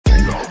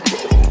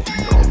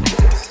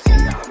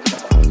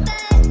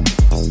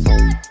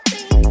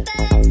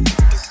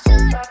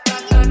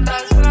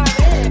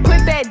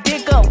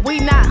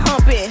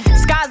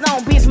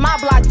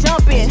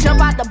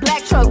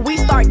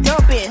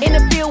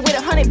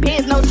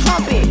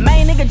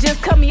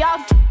just cut me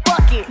off,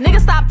 fuck it. Nigga,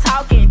 stop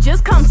talking,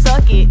 just come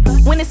suck it.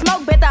 When it's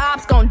smoke, bet the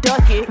ops gon'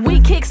 duck it. We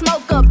kick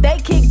smoke up, they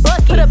kick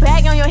bucket. Put a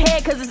bag on your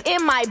head, cause it's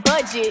in my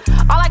budget.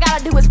 All I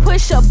gotta do is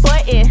push a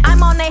button.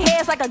 I'm on their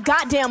heads like a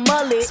goddamn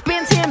mullet.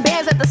 Spend 10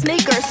 bands at the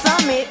sneaker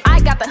summit. I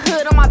got the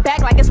hood on my back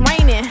like it's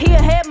raining. He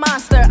a head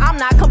monster, I'm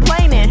not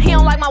complaining. He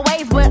don't like my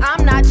ways, but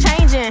I'm not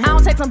changing. I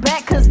don't take them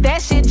back, cause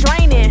that shit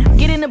draining.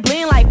 Get in the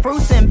blend like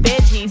fruits and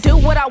veggies. Do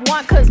what I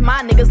want, cause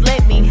my niggas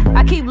let me.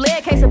 I keep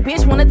lead case a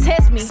bitch wanna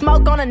test me.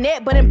 Smoke on the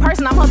net, but in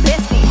person I'm her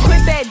bestie.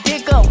 Put that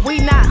dick up, we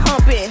not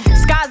humping.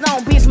 Sky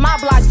zone, bitch, my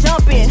block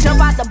jumping.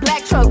 Jump out the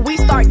black truck, we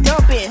start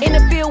dumping. In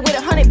the field with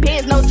 100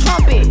 bands, no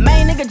trumpet.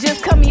 Main nigga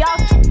just cut me off,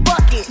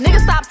 fuck it. Nigga,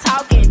 stop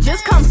talking,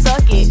 just come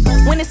suck it.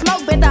 When it's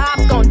smoke, bet the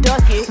ops gon'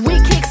 duck it. We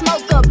kick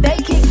smoke up, they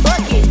kick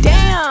bucket.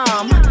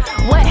 Damn,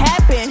 what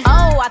happened?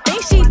 Oh, I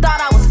think she thought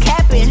I was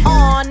capping.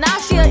 Oh, now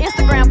she an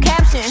Instagram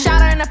caption.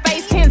 Shot her in the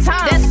face 10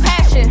 times, that's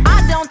passion.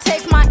 I don't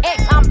text my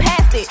ex, I'm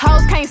past it.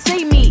 Hoes can't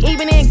see me,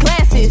 even in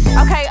glasses.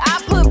 Okay,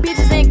 I put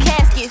bitches in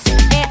caskets,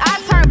 and I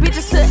turn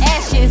bitches to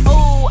ashes.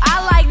 Ooh, I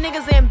like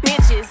niggas and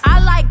bitches. I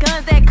like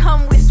guns that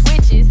come with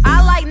switches.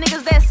 I like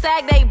niggas that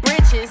sag they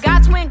britches.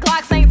 Got twin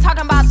Glocks, ain't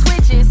talking about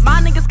twitches.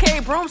 My niggas carry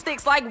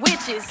broomsticks like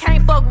witches.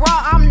 Can't fuck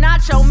raw, I'm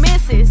not your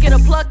missus. Get her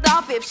plucked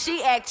off if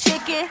she act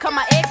chicken. Cut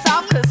my ex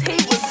off cause he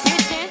was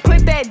bitchin'.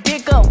 Put that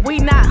dick up, we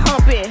not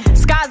humping.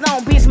 Sky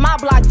zone, bitch, my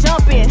block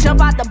jumping.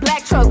 Jump out the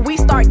black truck, we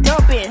start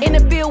dumping. In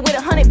the field with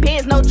 100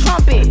 bands, no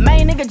trumpet.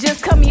 Main nigga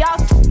just cut me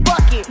off,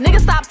 fuck it. Nigga,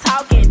 stop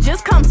talking,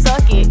 just come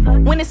suck it.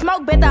 When it's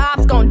smoke, bet the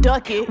ops gon'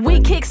 duck it.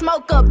 We kick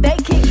smoke up, they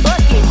kick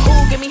bucket.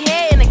 Ooh, give me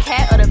head in the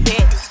cat or the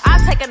vet. I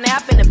take a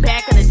nap in the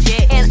back of the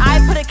jet, and I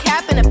put a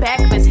cap in the back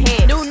of his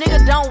head. New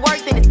nigga don't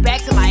work, then it's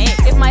back to my ex.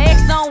 If my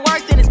ex don't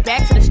work, then it's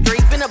back to the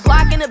street. Spin a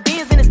block in the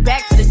Benz, then it's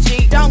back to the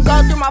Jeep. Don't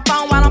go through my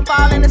phone while I'm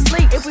falling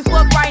asleep. If we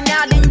fuck right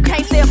now, then you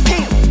can't say a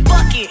peep.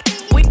 Fuck it,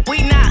 we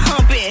not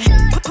humping.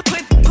 Fuck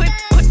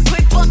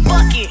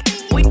it,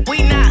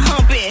 we not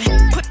humping.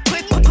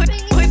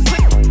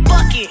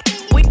 Fuck it,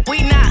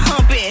 we not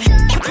humping.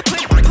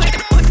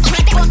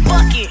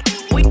 Fuck it,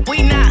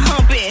 we not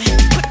humping.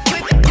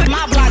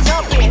 My block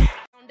jumping.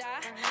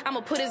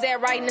 I'ma put his ass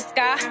right in the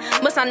sky.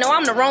 Must I know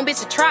I'm the wrong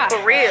bitch to try.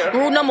 For real.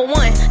 Rule number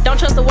 1, don't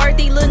trust the word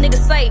these little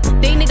niggas say.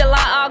 These niggas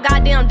lie all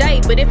goddamn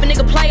day. But if a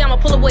nigga play, I'ma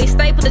pull away,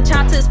 stay, put the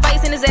chop to his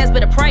face, and his ass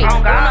better pray.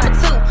 Rule number 2,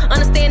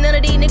 understand none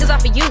of these niggas are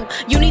for you.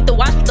 You need to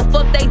watch what the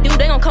fuck they do.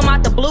 They gon' come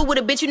out the blue with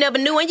a bitch you never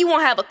knew, and you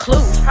won't have a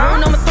clue. Rule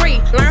number 3,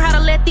 learn how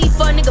to let these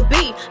fuck nigga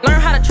be. Learn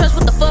how to trust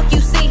what the fuck you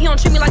see. He don't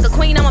treat me like a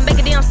queen, I'ma make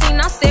a damn scene.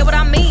 I said what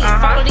I mean.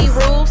 Follow these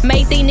rules,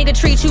 make these nigga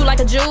treat you like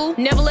a Jew.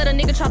 Never let a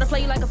nigga try to play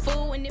you like a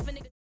fool. And if a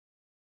nigga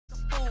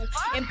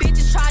and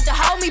bitches tried to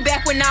hold me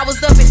back when I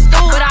was up in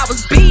school, but I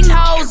was beating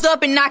hoes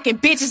up and knocking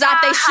bitches out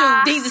they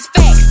shoes. These is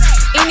facts,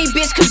 any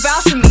bitch could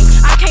vouch for me.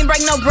 I can't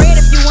break no bread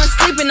if you weren't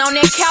sleeping on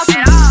that couch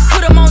with me.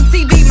 Put them on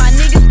TV, my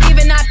niggas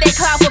giving out that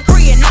clout for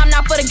free, and I'm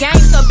not for the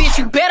game, so bitch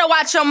you better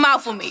watch your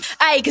mouth for me.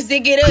 Ayy, cause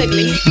it get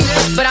ugly,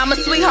 but I'm a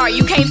sweetheart,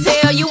 you can't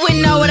tell. You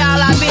wouldn't know what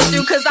all I've been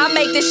through, cause I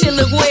make this shit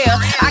look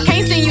well. I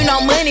can't send you no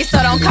money,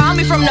 so don't call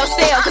me from no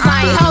cell, cause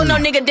I ain't hold no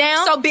nigga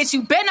down, so bitch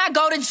you better not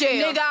go to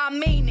jail. Nigga, I'm